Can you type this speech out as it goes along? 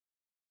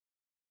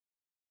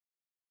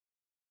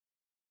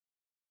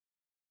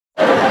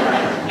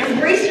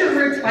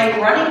by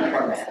running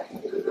from them.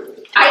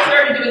 I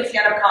started doing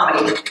stand-up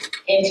comedy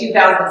in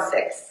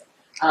 2006.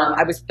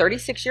 I was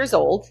 36 years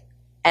old,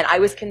 and I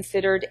was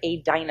considered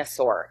a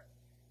dinosaur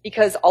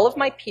because all of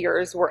my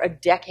peers were a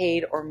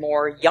decade or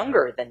more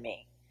younger than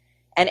me.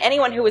 And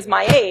anyone who was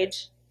my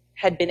age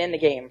had been in the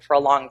game for a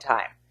long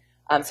time.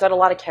 So I had a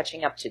lot of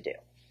catching up to do.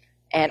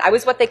 And I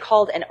was what they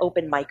called an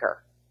open micer,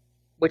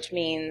 which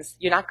means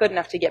you're not good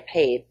enough to get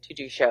paid to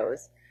do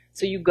shows.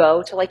 So you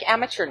go to like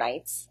amateur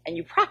nights and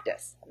you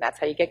practice, and that's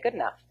how you get good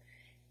enough.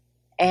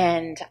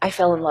 And I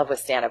fell in love with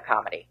stand-up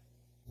comedy.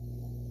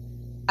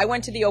 I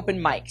went to the open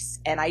mics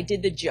and I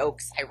did the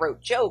jokes. I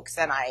wrote jokes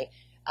and I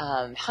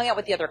hung out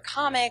with the other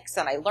comics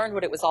and I learned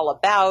what it was all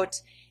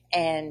about.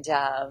 And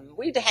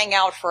we'd hang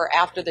out for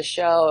after the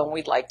show and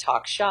we'd like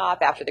talk shop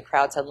after the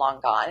crowds had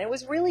long gone. It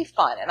was really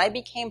fun. And I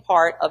became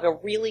part of a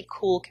really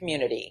cool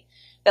community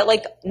that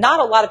like not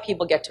a lot of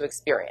people get to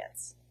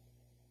experience.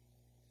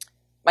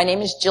 My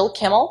name is Jill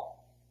Kimmel,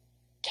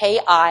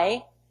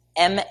 Kimmel.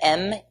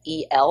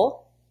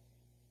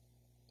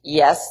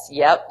 Yes,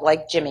 yep,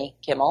 like Jimmy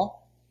Kimmel.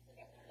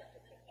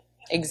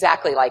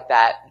 Exactly like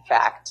that, in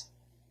fact.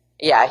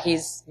 Yeah,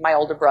 he's my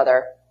older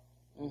brother.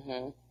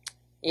 Mm-hmm.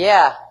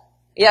 Yeah,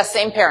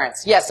 same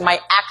parents. Yes, my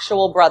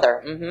actual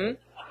brother. Mm-hmm.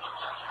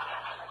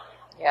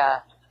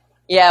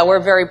 Yeah,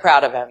 we're very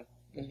proud of him.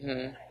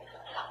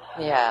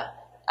 Mm-hmm. Yeah,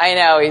 I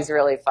know, he's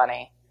really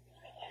funny.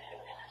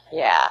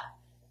 Yeah,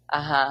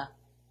 uh-huh.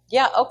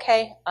 Yeah,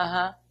 okay,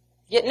 uh-huh.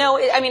 Yeah, no,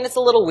 I mean, it's a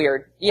little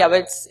weird. Yeah,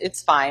 but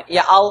it's fine.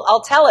 Yeah,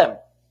 I'll tell him.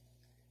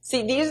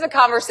 See, these are the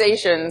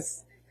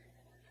conversations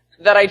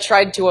that I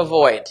tried to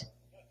avoid.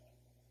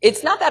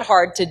 It's not that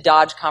hard to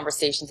dodge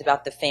conversations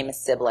about the famous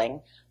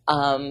sibling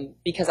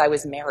because I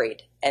was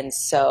married, and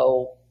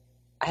so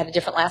I had a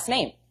different last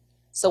name.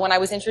 So when I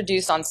was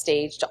introduced on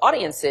stage to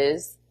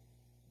audiences,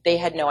 they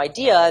had no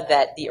idea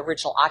that the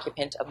original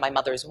occupant of my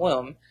mother's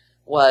womb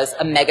was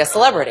a mega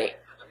celebrity.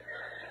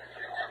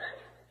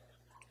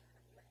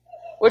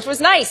 Which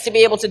was nice to be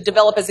able to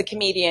develop as a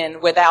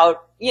comedian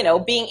without,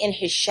 being in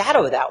his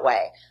shadow that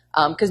way,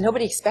 because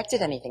nobody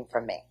expected anything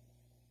from me.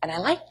 And I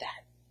liked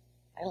that.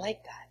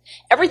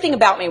 Everything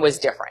about me was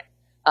different.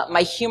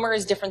 My humor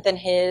is different than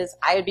his.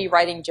 I would be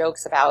writing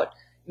jokes about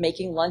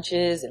making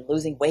lunches and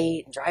losing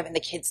weight and driving the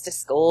kids to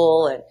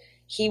school. And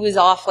he was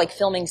off like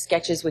filming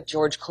sketches with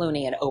George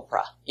Clooney and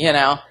Oprah,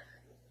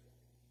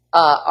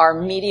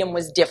 Our medium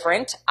was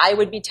different. I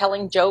would be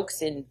telling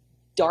jokes in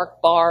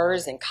dark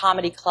bars and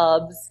comedy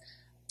clubs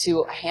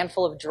to a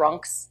handful of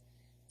drunks,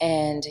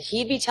 and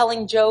he'd be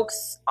telling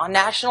jokes on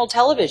national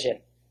television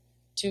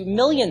to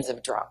millions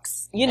of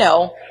drunks.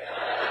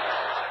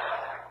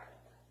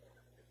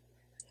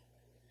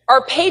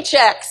 Our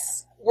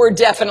paychecks were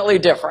definitely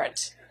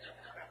different.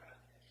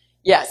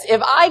 Yes, if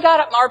I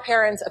got our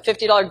parents a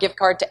 $50 gift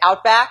card to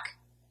Outback,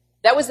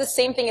 that was the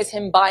same thing as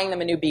him buying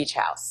them a new beach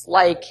house.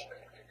 Like,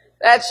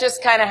 that's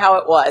just kind of how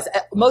it was.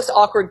 Most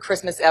awkward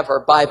Christmas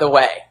ever, by the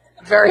way.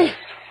 Very,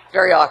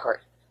 very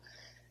awkward.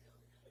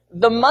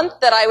 The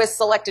month that I was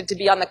selected to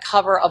be on the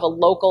cover of a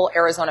local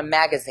Arizona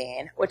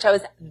magazine, which I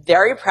was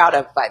very proud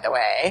of, by the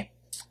way,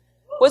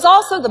 was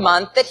also the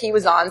month that he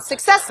was on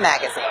Success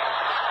magazine.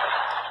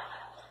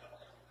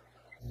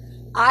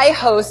 I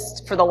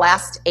host, for the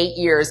last 8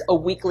 years, a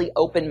weekly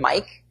open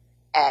mic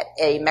at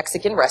a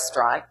Mexican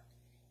restaurant,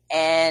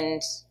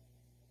 and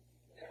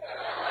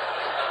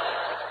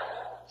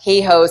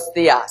he hosts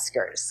the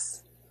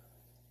Oscars.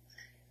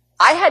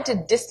 I had to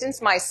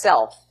distance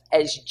myself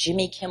as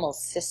Jimmy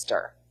Kimmel's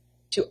sister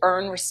to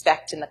earn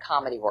respect in the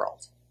comedy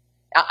world.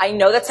 Now, I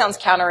know that sounds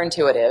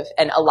counterintuitive,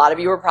 and a lot of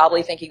you are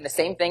probably thinking the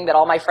same thing that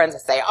all my friends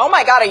would say. Oh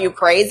my God, are you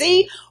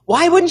crazy?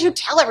 Why wouldn't you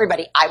tell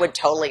everybody? I would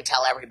totally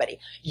tell everybody.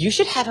 You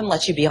should have him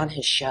let you be on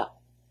his show.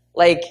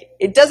 Like,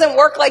 it doesn't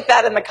work like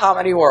that in the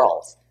comedy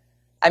world.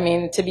 I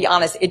mean, to be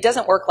honest, it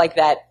doesn't work like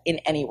that in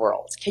any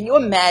world. Can you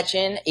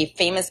imagine a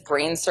famous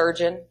brain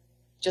surgeon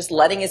just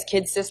letting his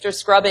kid sister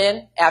scrub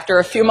in after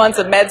a few months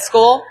of med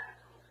school?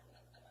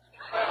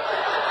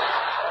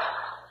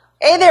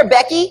 Hey there,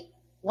 Becky.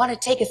 Want to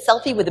take a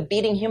selfie with a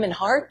beating human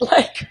heart?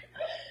 Like,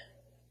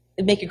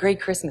 it'd make a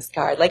great Christmas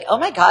card. Like, oh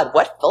my God,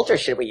 what filter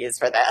should we use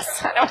for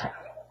this?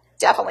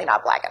 Definitely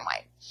not black and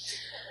white.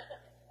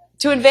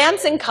 To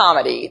advance in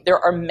comedy, there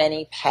are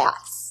many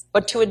paths.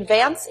 But to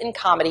advance in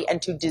comedy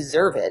and to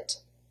deserve it,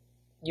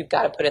 you've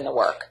got to put in the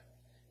work.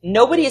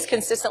 Nobody is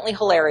consistently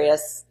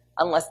hilarious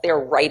unless they're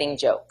writing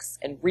jokes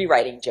and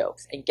rewriting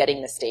jokes and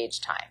getting the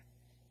stage time.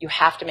 You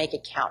have to make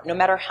it count. No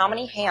matter how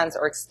many hands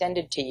are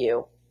extended to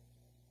you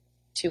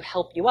to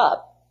help you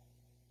up,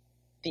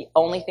 the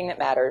only thing that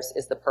matters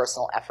is the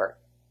personal effort.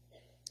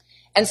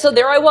 And so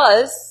there I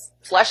was,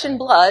 flesh and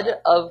blood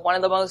of one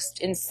of the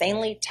most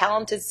insanely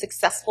talented,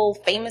 successful,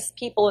 famous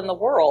people in the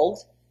world,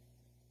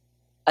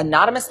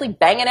 anonymously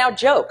banging out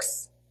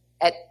jokes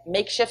at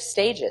makeshift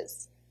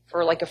stages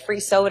for like a free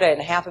soda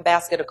and half a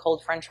basket of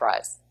cold French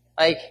fries.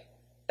 Like,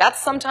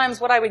 that's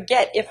sometimes what I would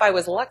get if I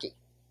was lucky.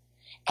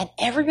 And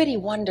everybody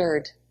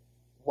wondered,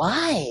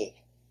 why?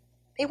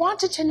 They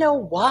wanted to know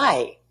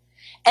why.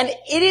 And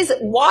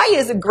why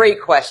is a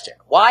great question.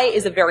 Why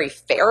is a very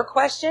fair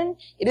question.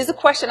 It is a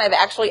question I've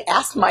actually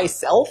asked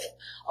myself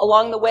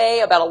along the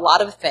way about a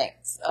lot of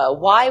things.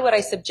 Why would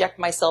I subject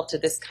myself to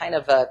this kind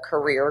of a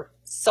career?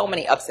 So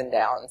many ups and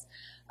downs.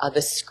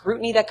 The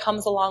scrutiny that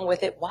comes along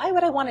with it. Why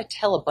would I want to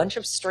tell a bunch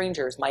of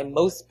strangers my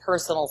most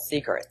personal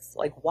secrets?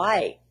 Like,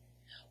 why?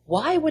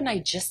 Why wouldn't I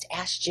just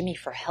ask Jimmy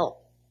for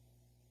help?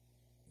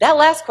 That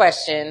last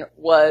question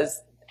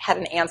had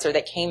an answer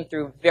that came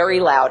through very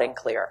loud and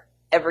clear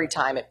every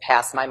time it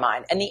passed my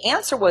mind. And the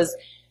answer was,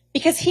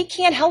 because he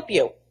can't help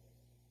you.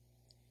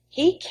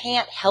 He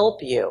can't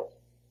help you.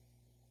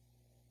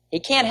 He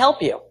can't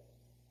help you.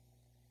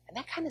 And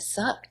that kind of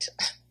sucked.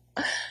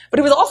 But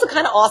it was also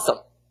kind of awesome,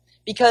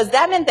 because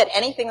that meant that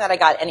anything that I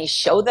got, any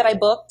show that I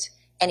booked,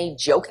 any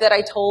joke that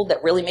I told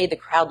that really made the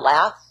crowd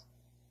laugh,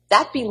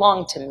 that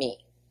belonged to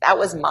me. That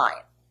was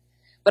mine.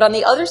 But on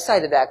the other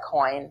side of that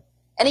coin,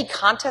 any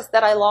contest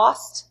that I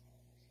lost,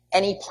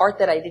 any part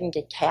that I didn't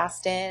get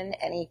cast in,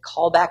 any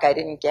callback I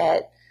didn't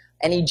get,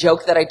 any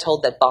joke that I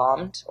told that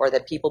bombed or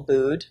that people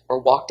booed or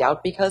walked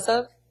out because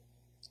of,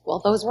 well,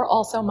 those were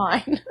also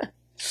mine.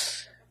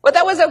 But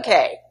that was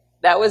okay.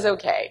 That was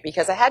okay,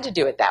 because I had to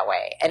do it that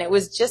way. And it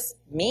was just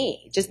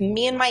me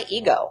and my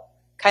ego,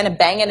 kind of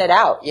banging it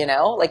out,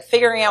 like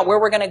figuring out where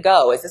we're going to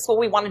go. Is this what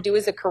we want to do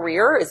as a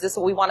career? Is this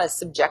what we want to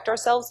subject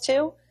ourselves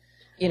to?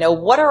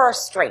 What are our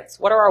strengths?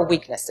 What are our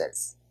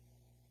weaknesses?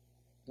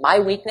 My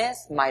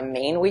weakness, my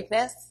main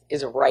weakness,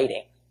 is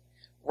writing.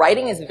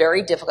 Writing is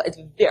very difficult. It's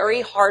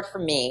very hard for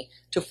me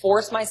to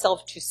force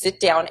myself to sit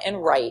down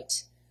and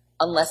write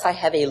unless I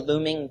have a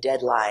looming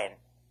deadline.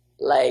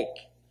 Like,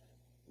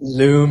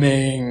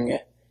 looming.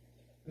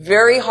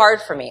 Very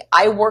hard for me.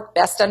 I work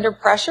best under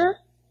pressure,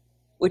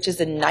 which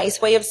is a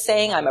nice way of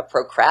saying I'm a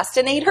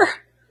procrastinator.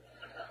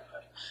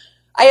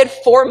 I had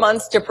 4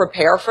 months to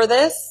prepare for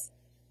this,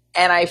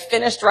 and I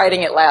finished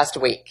writing it last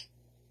week.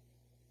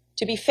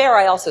 To be fair,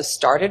 I also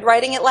started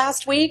writing it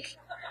last week.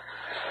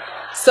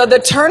 So the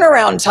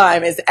turnaround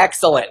time is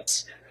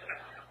excellent.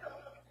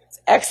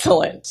 It's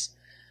excellent.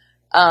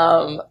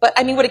 But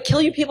I mean, would it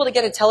kill you people to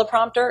get a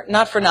teleprompter?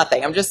 Not for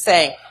nothing. I'm just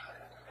saying.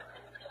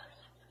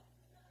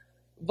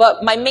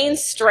 But my main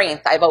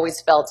strength, I've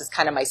always felt, is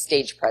kind of my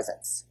stage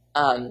presence.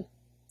 Oh,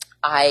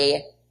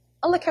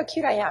 look how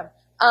cute I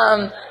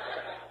am.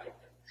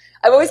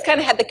 I've always kind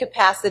of had the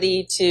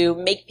capacity to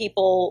make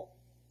people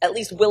at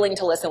least willing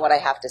to listen to what I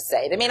have to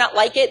say. They may not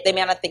like it. They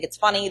may not think it's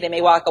funny. They may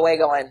walk away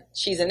going,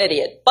 she's an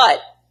idiot. But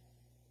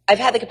I've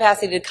had the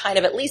capacity to kind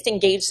of at least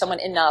engage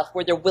someone enough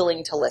where they're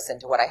willing to listen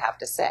to what I have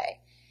to say.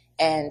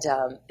 And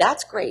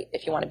that's great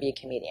if you want to be a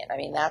comedian. I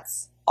mean,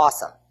 that's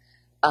awesome.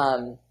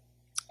 And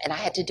I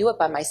had to do it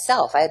by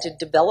myself. I had to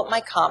develop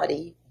my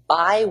comedy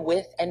by,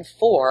 with, and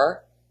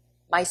for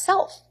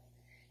myself.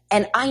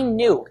 And I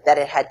knew that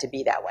it had to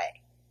be that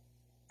way.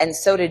 And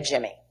so did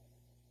Jimmy.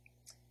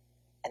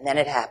 And then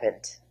it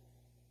happened.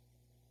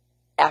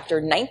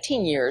 After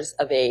 19 years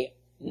of a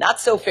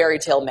not-so-fairy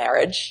tale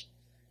marriage,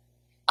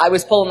 I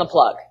was pulling the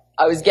plug.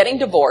 I was getting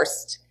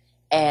divorced,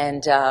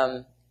 and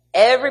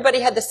everybody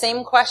had the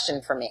same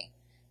question for me.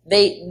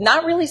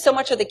 Not really so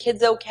much, are the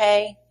kids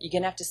okay? You're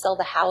going to have to sell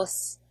the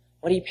house.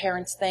 What do your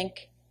parents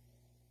think?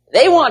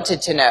 They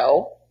wanted to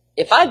know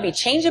if I'd be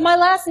changing my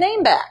last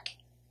name back.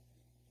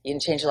 You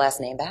didn't change your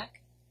last name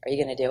back? Are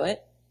you going to do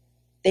it?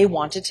 They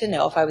wanted to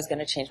know if I was going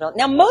to change my...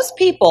 Now, most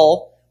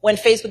people, when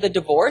faced with a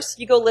divorce,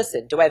 you go,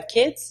 listen, do I have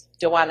kids?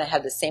 Do I want to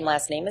have the same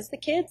last name as the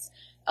kids?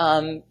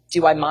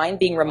 Do I mind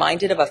being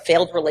reminded of a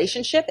failed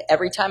relationship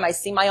every time I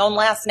see my own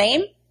last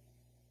name?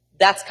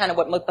 That's kind of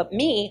what... But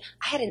me,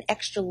 I had an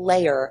extra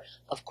layer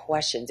of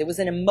questions. It was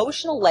an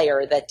emotional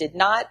layer that did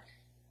not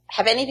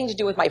have anything to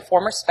do with my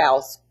former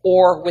spouse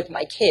or with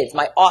my kids,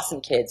 my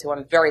awesome kids, who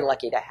I'm very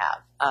lucky to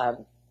have.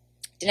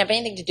 Didn't have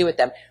anything to do with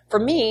them. For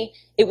me,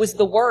 it was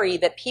the worry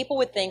that people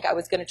would think I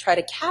was going to try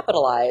to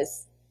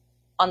capitalize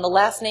on the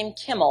last name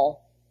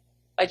Kimmel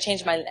by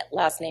changing my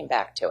last name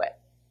back to it.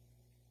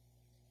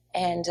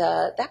 And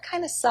that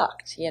kind of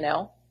sucked,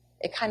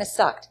 It kind of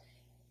sucked.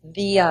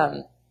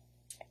 The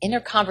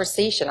inner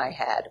conversation I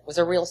had was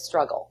a real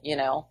struggle,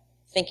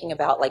 Thinking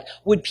about, like,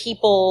 would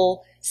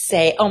people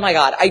say, oh my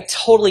God, I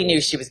totally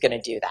knew she was going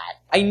to do that.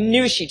 I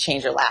knew she'd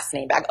change her last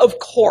name back. Of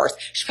course.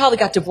 She probably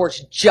got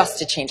divorced just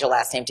to change her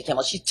last name to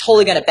Kimmel. She's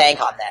totally going to bank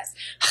on this.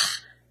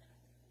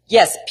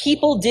 Yes,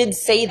 people did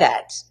say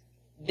that.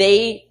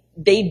 They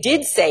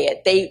did say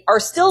it. They are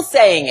still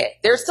saying it.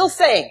 They're still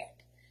saying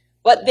it.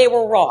 But they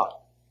were wrong.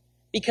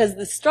 Because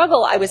the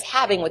struggle I was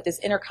having with this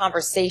inner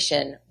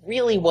conversation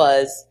really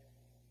was,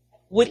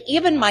 would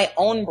even my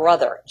own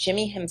brother,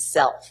 Jimmy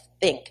himself,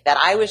 think that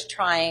I was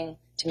trying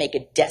to make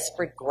a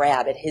desperate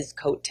grab at his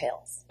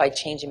coattails by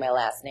changing my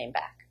last name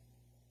back?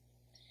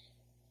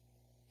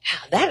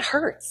 That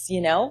hurts,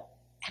 And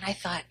I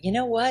thought, you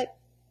know what?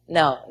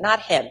 No,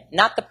 not him.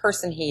 Not the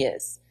person he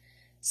is.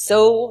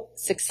 So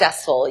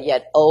successful,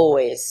 yet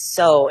always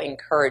so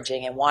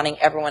encouraging and wanting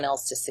everyone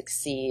else to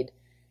succeed.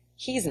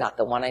 He's not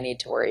the one I need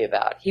to worry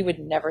about. He would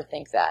never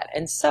think that.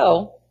 And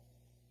so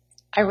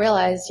I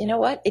realized, you know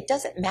what? It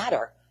doesn't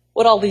matter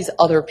what all these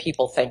other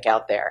people think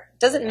out there. It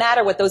doesn't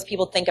matter what those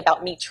people think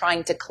about me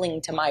trying to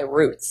cling to my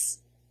roots.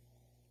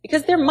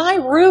 Because they're my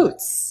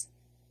roots.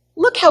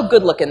 Look how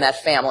good looking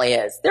that family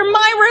is. They're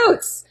my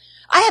roots.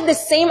 I had the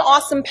same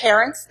awesome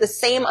parents, the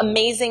same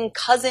amazing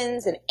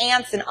cousins and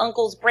aunts and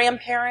uncles,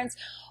 grandparents,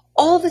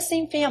 all the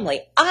same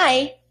family.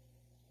 I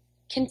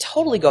can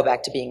totally go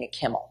back to being a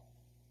Kimmel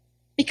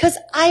because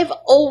I've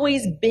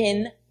always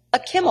been a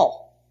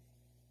Kimmel.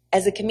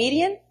 As a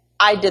comedian,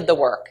 I did the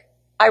work.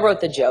 I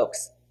wrote the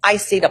jokes. I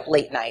stayed up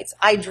late nights.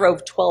 I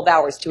drove 12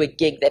 hours to a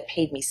gig that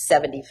paid me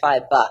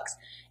 $75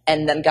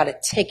 and then got a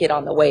ticket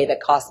on the way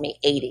that cost me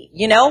 $80.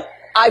 You know,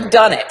 I've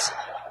done it.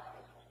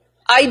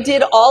 I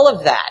did all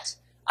of that.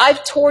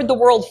 I've toured the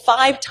world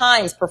 5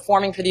 times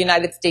performing for the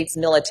United States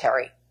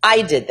military.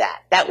 I did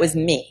that. That was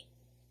me.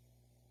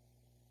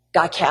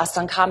 Got cast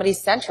on Comedy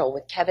Central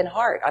with Kevin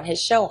Hart on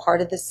his show,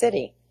 Heart of the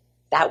City.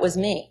 That was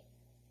me.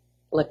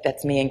 Look,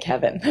 that's me and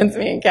Kevin. That's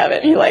me and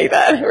Kevin. You like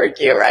that? We're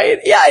cute, right?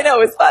 Yeah, I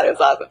know. It was fun. It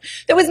was awesome.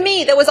 That was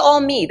me. That was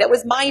all me. That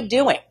was my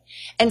doing.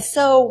 And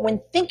so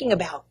when thinking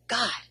about,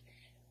 God,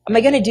 am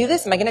I going to do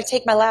this? Am I going to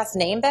take my last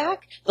name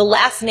back? The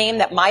last name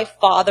that my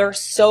father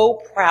so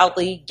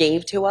proudly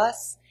gave to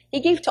us, he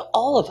gave to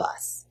all of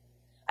us.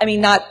 I mean,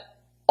 not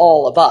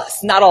all of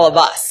us. Not all of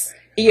us.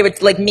 He gave it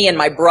to, like, me and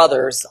my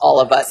brothers, all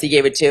of us, he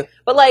gave it to.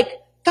 But, like,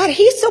 God,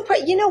 he's so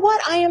proud. You know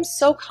what? I am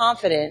so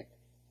confident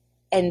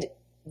and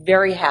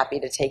very happy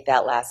to take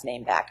that last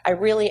name back. I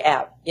really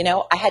am. You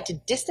know, I had to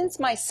distance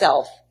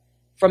myself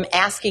from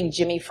asking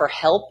Jimmy for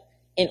help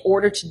in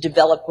order to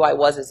develop who I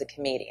was as a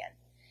comedian.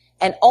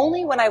 And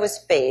only when I was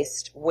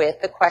faced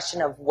with the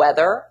question of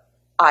whether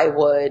I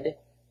would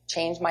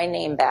change my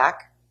name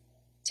back,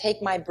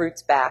 take my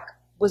roots back,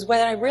 was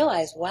when I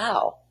realized,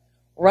 wow,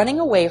 running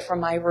away from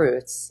my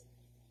roots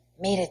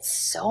made it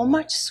so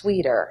much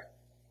sweeter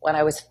when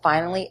I was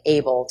finally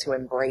able to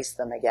embrace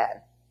them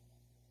again.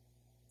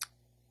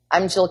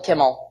 I'm Jill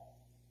Kimmel,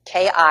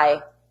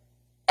 Kimmel.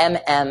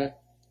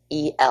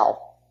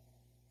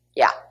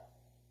 Yeah,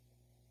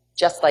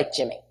 just like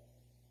Jimmy.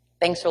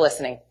 Thanks for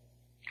listening.